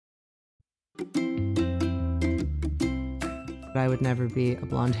I would never be a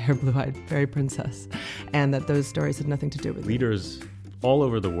blonde-haired, blue-eyed fairy princess, and that those stories had nothing to do with Leaders all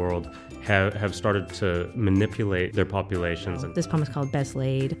over the world have started to manipulate their populations. This poem is called Best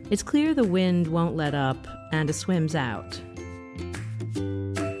Laid. It's clear the wind won't let up and a swim's out.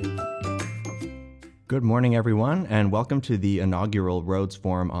 Good morning, everyone, and welcome to the inaugural Rhodes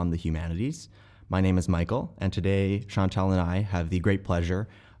Forum on the Humanities. My name is Michael, and today Shantel and I have the great pleasure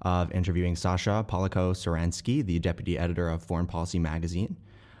of interviewing Sasha Polakow-Suransky, the deputy editor of Foreign Policy magazine.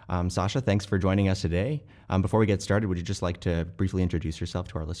 Sasha, thanks for joining us today. Before we get started, would you just like to briefly introduce yourself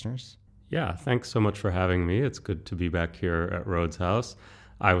to our listeners? Yeah, thanks so much for having me. It's good to be back here at Rhodes House.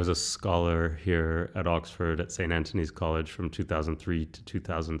 I was a scholar here at Oxford at St. Antony's College from 2003 to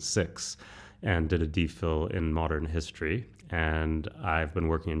 2006 and did a DPhil in modern history. And I've been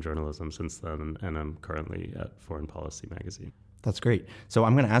working in journalism since then, and I'm currently at Foreign Policy magazine. That's great. So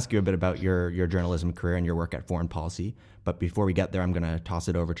I'm going to ask you a bit about your journalism career and your work at Foreign Policy. But before we get there, I'm going to toss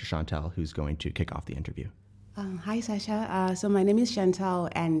it over to Shantel, who's going to kick off the interview. Hi, Sasha. So my name is Shantel,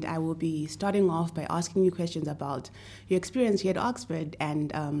 and I will be starting off by asking you questions about your experience here at Oxford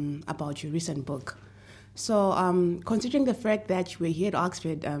and about your recent book. So considering the fact that you were here at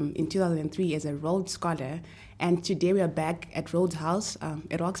Oxford in 2003 as a Rhodes Scholar, and today we are back at Rhodes House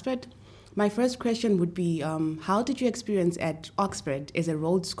at Oxford, my first question would be, how did your experience at Oxford as a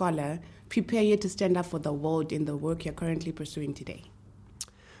Rhodes Scholar prepare you to stand up for the world in the work you're currently pursuing today?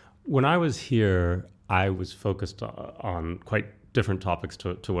 When I was here, I was focused on quite different topics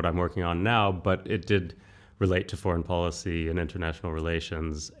to what I'm working on now, but it did relate to foreign policy and international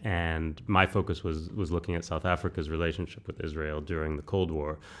relations. And my focus was looking at South Africa's relationship with Israel during the Cold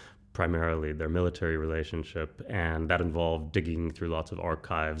War, primarily their military relationship. And that involved digging through lots of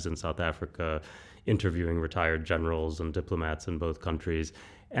archives in South Africa, interviewing retired generals and diplomats in both countries.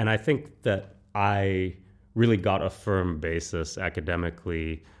 And I think that I really got a firm basis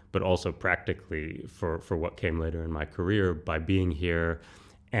academically, but also practically for what came later in my career by being here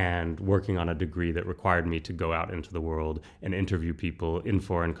and working on a degree that required me to go out into the world and interview people in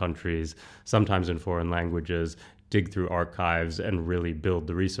foreign countries, sometimes in foreign languages, dig through archives and really build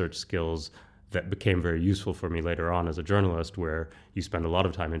the research skills that became very useful for me later on as a journalist, where you spend a lot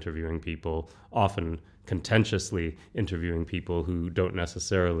of time interviewing people, often contentiously interviewing people who don't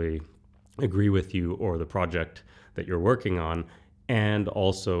necessarily agree with you or the project that you're working on, and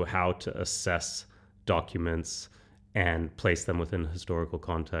also how to assess documents and place them within historical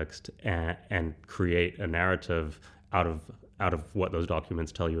context and create a narrative out of what those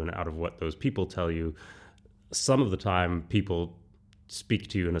documents tell you and out of what those people tell you. Some of the time, people speak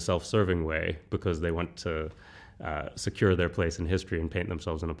to you in a self-serving way because they want to secure their place in history and paint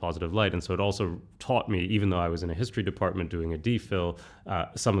themselves in a positive light. And so it also taught me, even though I was in a history department doing a DPhil,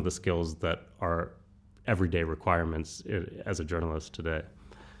 some of the skills that are everyday requirements as a journalist today.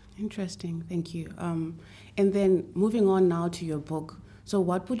 Interesting, thank you. And then moving on now to your book. So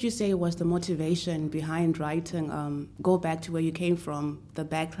what would you say was the motivation behind writing Go Back to Where You Came From, the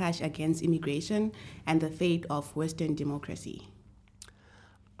Backlash Against Immigration and the Fate of Western Democracy?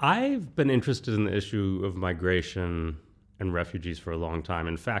 I've been interested in the issue of migration and refugees for a long time.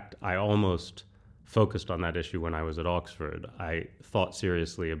 In fact, I almost focused on that issue when I was at Oxford. I thought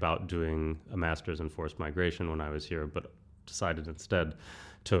seriously about doing a master's in forced migration when I was here, but decided instead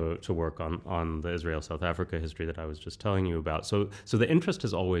to work on the Israel-South Africa history that I was just telling you about. So the interest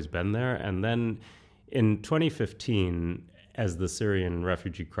has always been there. And then in 2015, as the Syrian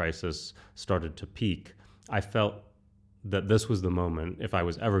refugee crisis started to peak, I felt that this was the moment, if I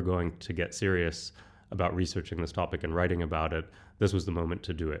was ever going to get serious about researching this topic and writing about it, this was the moment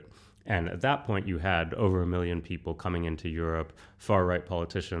to do it. And at that point, you had over 1 million people coming into Europe, far-right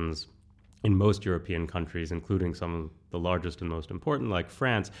politicians in most European countries, including some of the largest and most important, like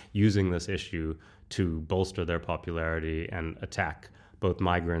France, using this issue to bolster their popularity and attack both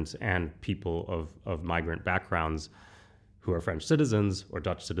migrants and people of migrant backgrounds who are French citizens or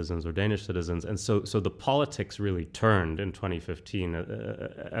Dutch citizens or Danish citizens. And so the politics really turned in 2015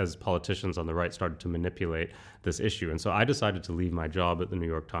 as politicians on the right started to manipulate this issue. And so I decided to leave my job at the New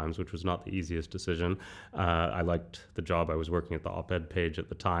York Times, which was not the easiest decision. I liked the job. I was working at the op-ed page at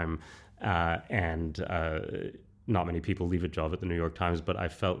the time, and not many people leave a job at the New York Times, but I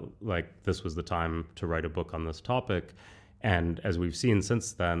felt like this was the time to write a book on this topic. And as we've seen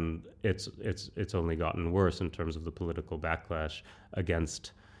since then, it's only gotten worse in terms of the political backlash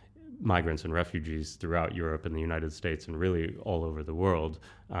against migrants and refugees throughout Europe and the United States and really all over the world,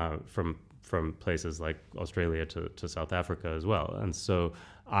 from places like Australia to South Africa as well. And so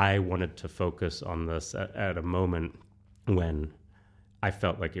I wanted to focus on this at a moment when I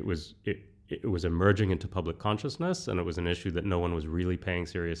felt like it it was emerging into public consciousness, and it was an issue that no one was really paying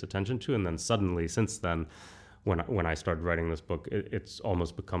serious attention to. And then suddenly, since then, when I started writing this book, it's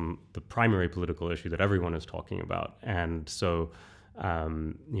almost become the primary political issue that everyone is talking about. And so,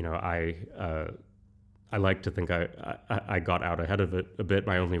 I like to think I got out ahead of it a bit.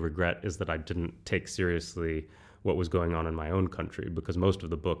 My only regret is that I didn't take seriously what was going on in my own country, because most of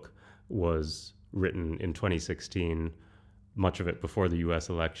the book was written in 2016, much of it before the US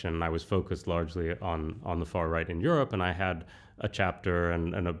election. I was focused largely on the far right in Europe, and I had a chapter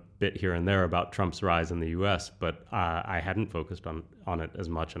and a bit here and there about Trump's rise in the US, but I hadn't focused on it as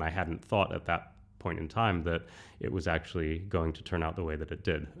much, and I hadn't thought at that point in time that it was actually going to turn out the way that it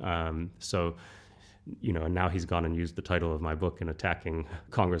did. And now he's gone and used the title of my book in attacking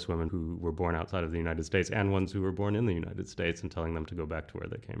congresswomen who were born outside of the United States and ones who were born in the United States, and telling them to go back to where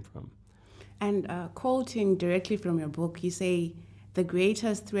they came from. And quoting directly from your book, you say, "The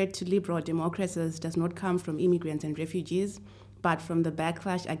greatest threat to liberal democracies does not come from immigrants and refugees, but from the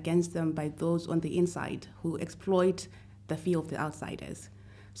backlash against them by those on the inside who exploit the fear of the outsiders."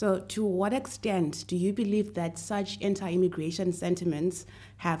 So to what extent do you believe that such anti-immigration sentiments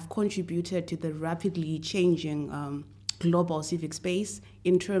have contributed to the rapidly changing global civic space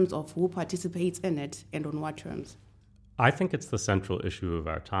in terms of who participates in it and on what terms? I think it's the central issue of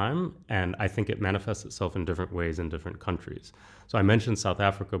our time, and I think it manifests itself in different ways in different countries. So I mentioned South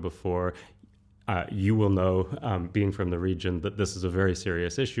Africa before. You will know, being from the region, that this is a very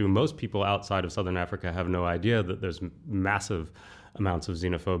serious issue. Most people outside of Southern Africa have no idea that there's massive amounts of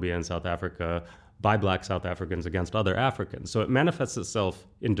xenophobia in South Africa by Black South Africans against other Africans. So it manifests itself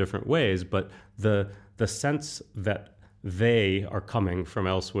in different ways, but the sense that they are coming from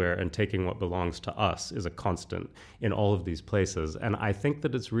elsewhere and taking what belongs to us is a constant in all of these places. And I think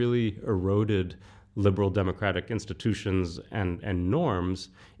that it's really eroded liberal democratic institutions and norms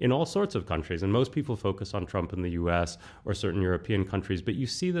in all sorts of countries. And most people focus on Trump in the US or certain European countries, but you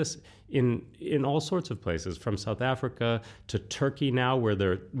see this in all sorts of places, from South Africa to Turkey now, where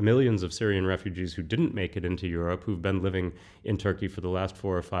there are millions of Syrian refugees who didn't make it into Europe, who've been living in Turkey for the last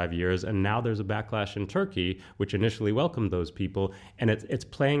 4 or 5 years. And now there's a backlash in Turkey, which initially welcomed those people. And it's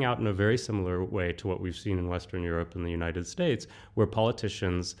playing out in a very similar way to what we've seen in Western Europe and the United States, where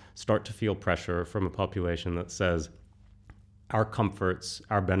politicians start to feel pressure from a population that says, our comforts,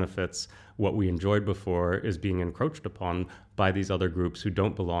 our benefits, what we enjoyed before is being encroached upon by these other groups who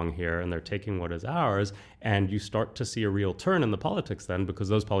don't belong here, and they're taking what is ours. And you start to see a real turn in the politics then, because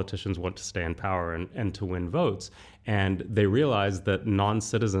those politicians want to stay in power and to win votes. And they realize that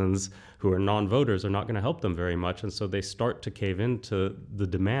non-citizens who are non-voters are not going to help them very much. And so they start to cave into the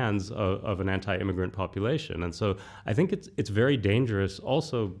demands of an anti-immigrant population. And so I think it's very dangerous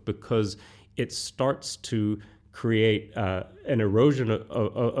also, because it starts to create an erosion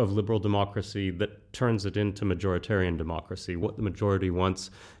of liberal democracy that turns it into majoritarian democracy. What the majority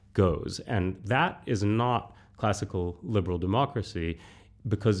wants goes. And that is not classical liberal democracy,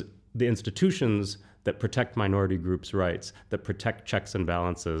 because the institutions that protect minority groups' rights, that protect checks and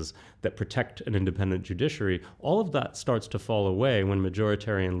balances, that protect an independent judiciary, all of that starts to fall away when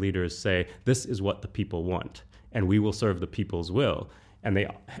majoritarian leaders say, this is what the people want, and we will serve the people's will. And they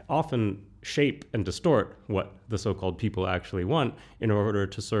often shape and distort what the so-called people actually want in order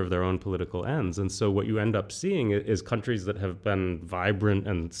to serve their own political ends. And so what you end up seeing is countries that have been vibrant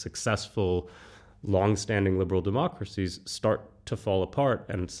and successful, long-standing liberal democracies start to fall apart,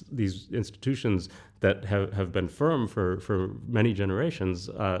 and these institutions that have been firm for many generations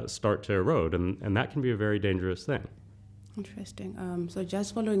start to erode, and that can be a very dangerous thing. Interesting. So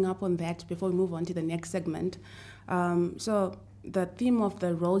just following up on that before we move on to the next segment. So the theme of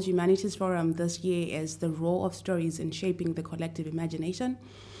the Rhodes Humanities Forum this year is the role of stories in shaping the collective imagination.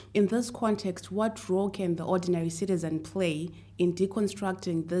 In this context, what role can the ordinary citizen play in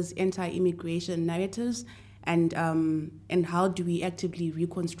deconstructing these anti-immigration narratives, and how do we actively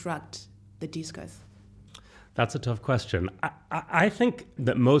reconstruct the discourse? That's a tough question. I think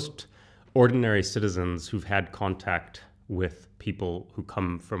that most ordinary citizens who've had contact with people who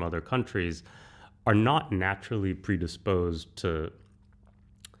come from other countries are not naturally predisposed to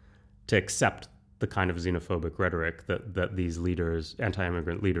accept the kind of xenophobic rhetoric that these leaders,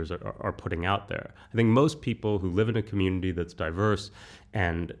 anti-immigrant leaders, are putting out there. I think most people who live in a community that's diverse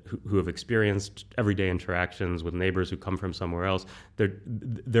and who have experienced everyday interactions with neighbors who come from somewhere else,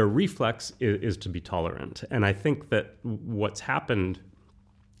 their reflex is to be tolerant. And I think that what's happened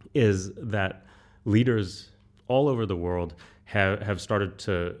is that leaders all over the world have started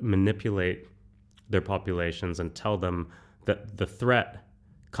to manipulate their populations and tell them that the threat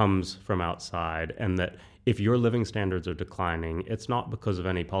comes from outside, and that if your living standards are declining, it's not because of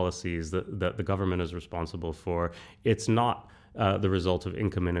any policies that the government is responsible for. It's not the result of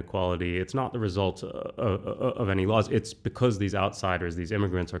income inequality. It's not the result of any laws. It's because these outsiders, these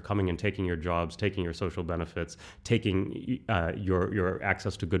immigrants, are coming and taking your jobs, taking your social benefits, taking your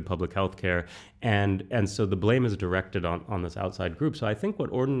access to good public health care. And so the blame is directed on this outside group. So I think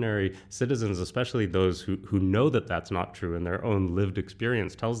what ordinary citizens, especially those who know that that's not true and their own lived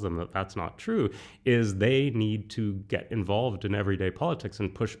experience tells them that that's not true, is they need to get involved in everyday politics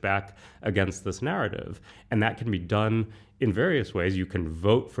and push back against this narrative. And that can be done in various ways. You can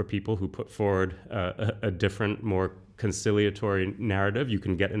vote for people who put forward a different, more conciliatory narrative. You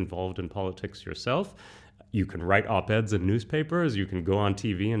can get involved in politics yourself. You can write op-eds in newspapers. You can go on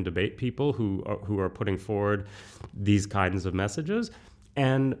TV and debate people who are putting forward these kinds of messages.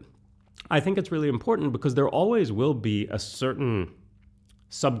 And I think it's really important because there always will be a certain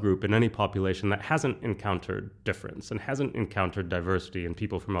subgroup in any population that hasn't encountered difference and hasn't encountered diversity in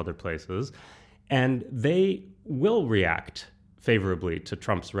people from other places. And they will react favorably to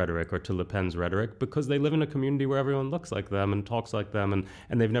Trump's rhetoric or to Le Pen's rhetoric because they live in a community where everyone looks like them and talks like them,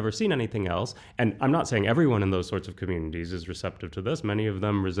 and they've never seen anything else. And I'm not saying everyone in those sorts of communities is receptive to this. Many of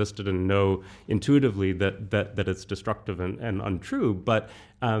them resisted and know intuitively that it's destructive and untrue. But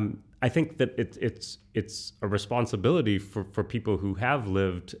I think that it's a responsibility for people who have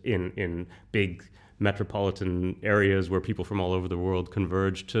lived in big metropolitan areas where people from all over the world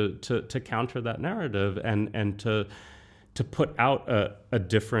converge to counter that narrative and to put out a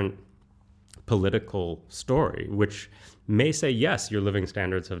different political story, which may say, yes, your living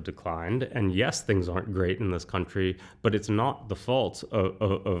standards have declined, and yes, things aren't great in this country, but it's not the fault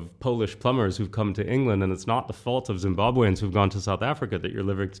of Polish plumbers who've come to England, and it's not the fault of Zimbabweans who've gone to South Africa that your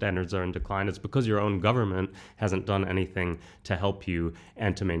living standards are in decline. It's because your own government hasn't done anything to help you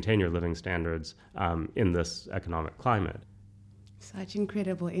and to maintain your living standards in this economic climate. Such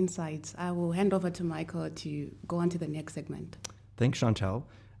incredible insights. I will hand over to Michael to go on to the next segment. Thanks, Shantel.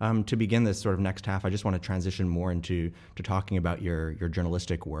 To begin this sort of next half, I just want to transition more into talking about your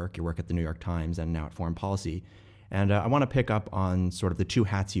journalistic work, your work at the New York Times and now at Foreign Policy. And I want to pick up on sort of the two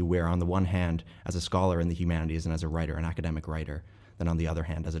hats you wear, on the one hand as a scholar in the humanities and as a writer, an academic writer, then on the other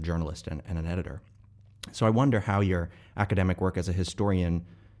hand as a journalist and an editor. So I wonder how your academic work as a historian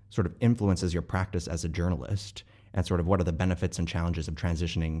sort of influences your practice as a journalist, and sort of what are the benefits and challenges of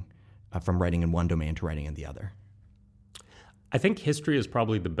transitioning from writing in one domain to writing in the other. I think history is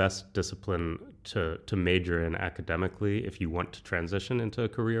probably the best discipline to major in academically if you want to transition into a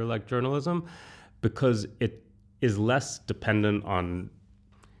career like journalism, because it is less dependent on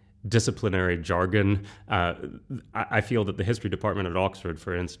disciplinary jargon. I feel that the history department at Oxford,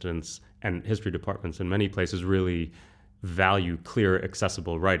 for instance, and history departments in many places really value clear,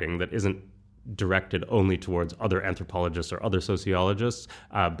 accessible writing that isn't directed only towards other anthropologists or other sociologists,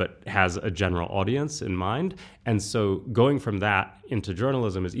 but has a general audience in mind. And so going from that into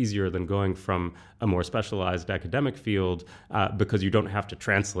journalism is easier than going from a more specialized academic field because you don't have to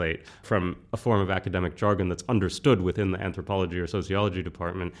translate from a form of academic jargon that's understood within the anthropology or sociology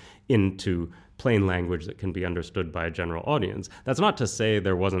department into plain language that can be understood by a general audience. That's not to say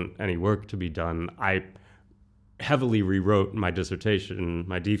there wasn't any work to be done. I heavily rewrote my dissertation,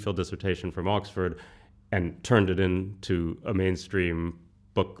 my DPhil dissertation from Oxford, and turned it into a mainstream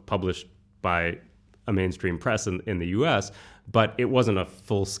book published by a mainstream press in the US, but it wasn't a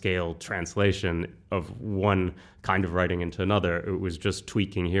full-scale translation of one kind of writing into another. It was just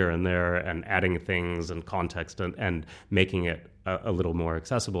tweaking here and there and adding things and context and making it a little more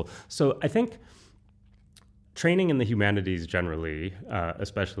accessible. So I think training in the humanities generally,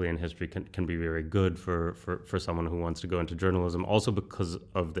 especially in history, can be very good for someone who wants to go into journalism, also because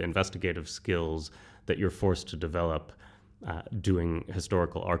of the investigative skills that you're forced to develop doing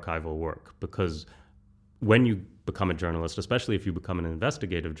historical archival work. Because when you become a journalist, especially if you become an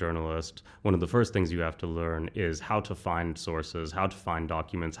investigative journalist, one of the first things you have to learn is how to find sources, how to find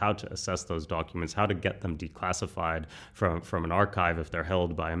documents, how to assess those documents, how to get them declassified from an archive if they're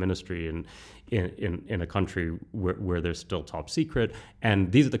held by a ministry in a country where they're still top secret.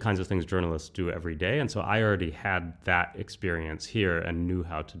 And these are the kinds of things journalists do every day. And so I already had that experience here and knew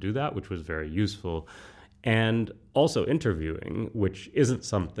how to do that, which was very useful. And also interviewing, which isn't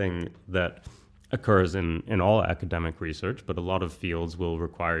something that occurs in all academic research, but a lot of fields will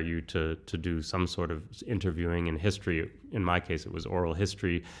require you to do some sort of interviewing. In history, in my case, it was oral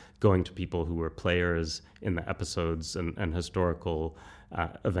history, going to people who were players in the episodes and historical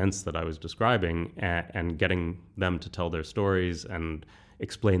events that I was describing and getting them to tell their stories and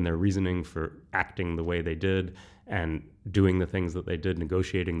explain their reasoning for acting the way they did and doing the things that they did,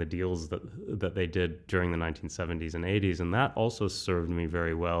 negotiating the deals that they did during the 1970s and 80s. And that also served me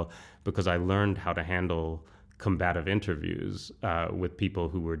very well because I learned how to handle combative interviews with people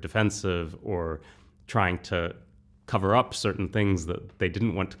who were defensive or trying to cover up certain things that they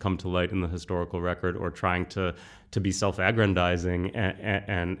didn't want to come to light in the historical record, or trying to be self-aggrandizing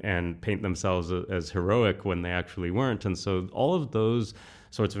and paint themselves as heroic when they actually weren't. And so all of those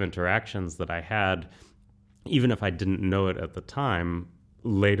sorts of interactions that I had, even if I didn't know it at the time,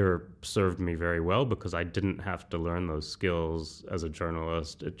 later served me very well because I didn't have to learn those skills as a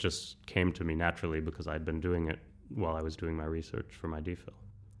journalist. It just came to me naturally because I'd been doing it while I was doing my research for my DPhil.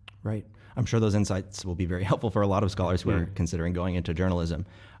 Right. I'm sure those insights will be very helpful for a lot of scholars who are considering going into journalism.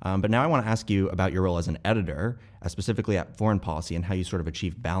 But now I want to ask you about your role as an editor, specifically at Foreign Policy, and how you sort of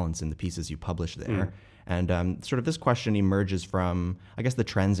achieve balance in the pieces you publish there. And sort of this question emerges from, I guess, the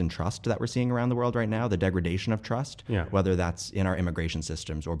trends in trust that we're seeing around the world right now, the degradation of trust, whether that's in our immigration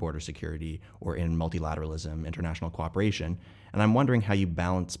systems or border security or in multilateralism, international cooperation. And I'm wondering how you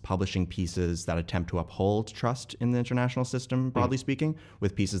balance publishing pieces that attempt to uphold trust in the international system, broadly speaking,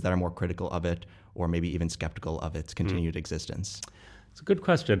 with pieces that are more critical of it or maybe even skeptical of its continued existence. It's a good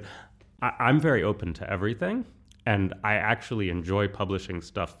question. I'm very open to everything. And I actually enjoy publishing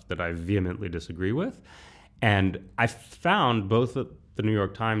stuff that I vehemently disagree with. And I found both at the New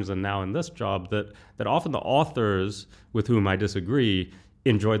York Times and now in this job that often the authors with whom I disagree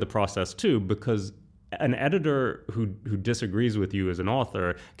enjoy the process too, because an editor who disagrees with you as an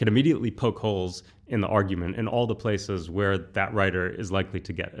author can immediately poke holes in the argument in all the places where that writer is likely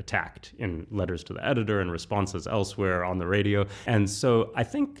to get attacked, in letters to the editor and responses elsewhere on the radio. And so I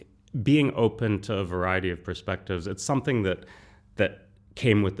think being open to a variety of perspectives, it's something that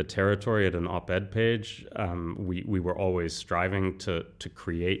came with the territory at an op-ed page. We were always striving to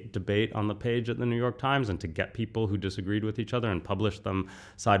create debate on the page at the New York Times and to get people who disagreed with each other and publish them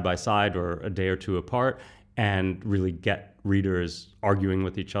side by side or a day or two apart, and really get readers arguing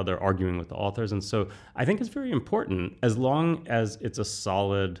with each other, arguing with the authors. And so I think it's very important, as long as it's a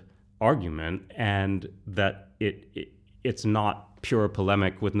solid argument and that it's not pure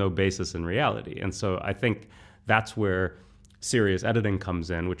polemic with no basis in reality. And so I think that's where serious editing comes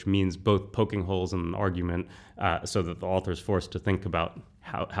in, which means both poking holes in an argument so that the author is forced to think about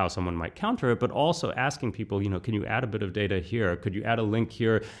how someone might counter it, but also asking people, can you add a bit of data here? Could you add a link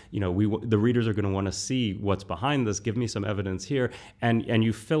here? The readers are going to want to see what's behind this. Give me some evidence here. And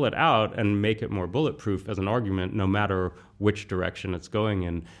you fill it out and make it more bulletproof as an argument, no matter which direction it's going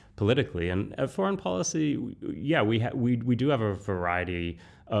in politically. And at Foreign Policy, we do have a variety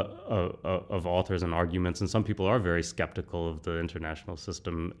of authors and arguments, and some people are very skeptical of the international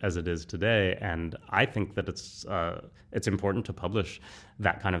system as it is today. And I think that it's important to publish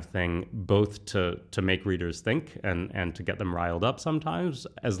that kind of thing, both to make readers think and to get them riled up sometimes,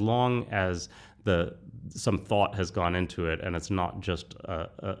 as long as some thought has gone into it and it's not just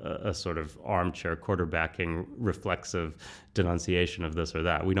a sort of armchair quarterbacking reflexive denunciation of this or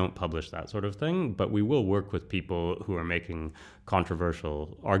that. We don't publish that sort of thing, but we will work with people who are making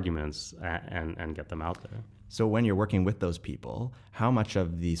controversial arguments and get them out there. So when you're working with those people, how much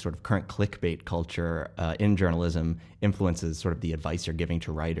of the sort of current clickbait culture in journalism influences sort of the advice you're giving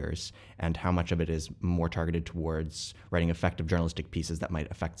to writers, and how much of it is more targeted towards writing effective journalistic pieces that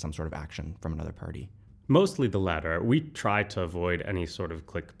might affect some sort of action from another party? Mostly the latter. We try to avoid any sort of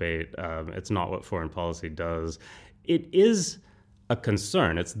clickbait. It's not what Foreign Policy does. It is a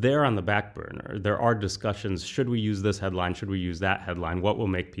concern. It's there on the back burner. There are discussions. Should we use this headline? Should we use that headline? What will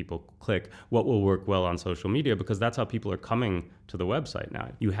make people click? What will work well on social media? Because that's how people are coming to the website now.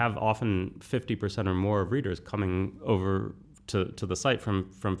 You have often 50% or more of readers coming over to the site from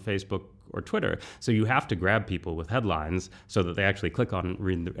Facebook or Twitter. So you have to grab people with headlines so that they actually click on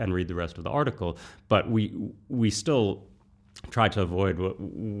and read the rest of the article. But we still try to avoid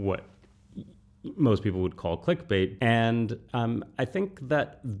what most people would call clickbait. And I think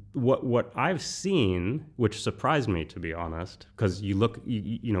that what I've seen, which surprised me, to be honest, because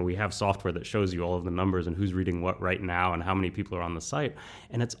we have software that shows you all of the numbers and who's reading what right now and how many people are on the site.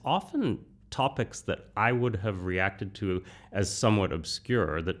 And it's often topics that I would have reacted to as somewhat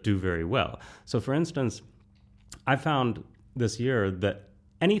obscure that do very well. So for instance, I found this year that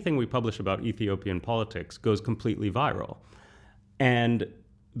anything we publish about Ethiopian politics goes completely viral. And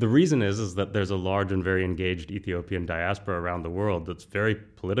the reason is that there's a large and very engaged Ethiopian diaspora around the world that's very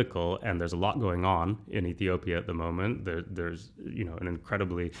political, and there's a lot going on in Ethiopia at the moment. There's an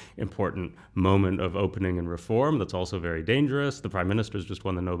incredibly important moment of opening and reform that's also very dangerous. The Prime Minister's just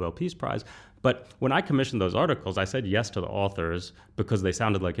won the Nobel Peace Prize. But when I commissioned those articles, I said yes to the authors because they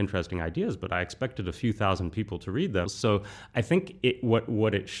sounded like interesting ideas, but I expected a few thousand people to read them. So I think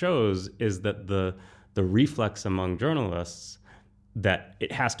what it shows is that the reflex among journalists that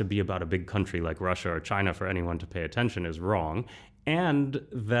it has to be about a big country like Russia or China for anyone to pay attention is wrong, and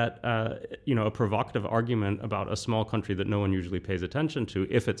that a provocative argument about a small country that no one usually pays attention to,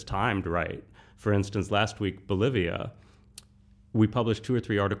 if it's timed right. For instance, last week, Bolivia, we published 2 or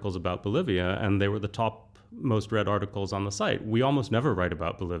 3 articles about Bolivia, and they were the top most read articles on the site. We almost never write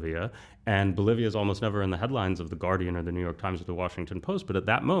about Bolivia, and Bolivia is almost never in the headlines of The Guardian or The New York Times or The Washington Post. But at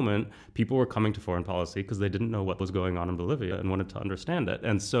that moment, people were coming to foreign policy because they didn't know what was going on in Bolivia and wanted to understand it.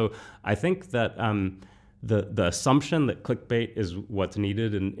 And so I think that the assumption that clickbait is what's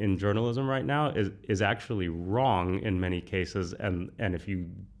needed in journalism right now is actually wrong in many cases. And if you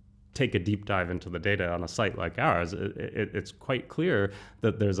take a deep dive into the data on a site like ours, it's quite clear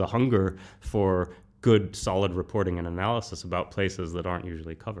that there's a hunger for good, solid reporting and analysis about places that aren't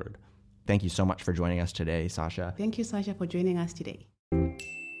usually covered. Thank you so much for joining us today, Sasha. Thank you, Sasha, for joining us today.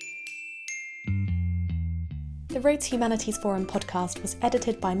 The Rhodes Humanities Forum podcast was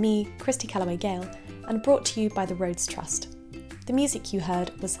edited by me, Christy Calloway-Gale, and brought to you by the Rhodes Trust. The music you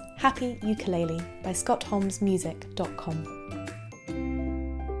heard was Happy Ukulele by scottholmesmusic.com.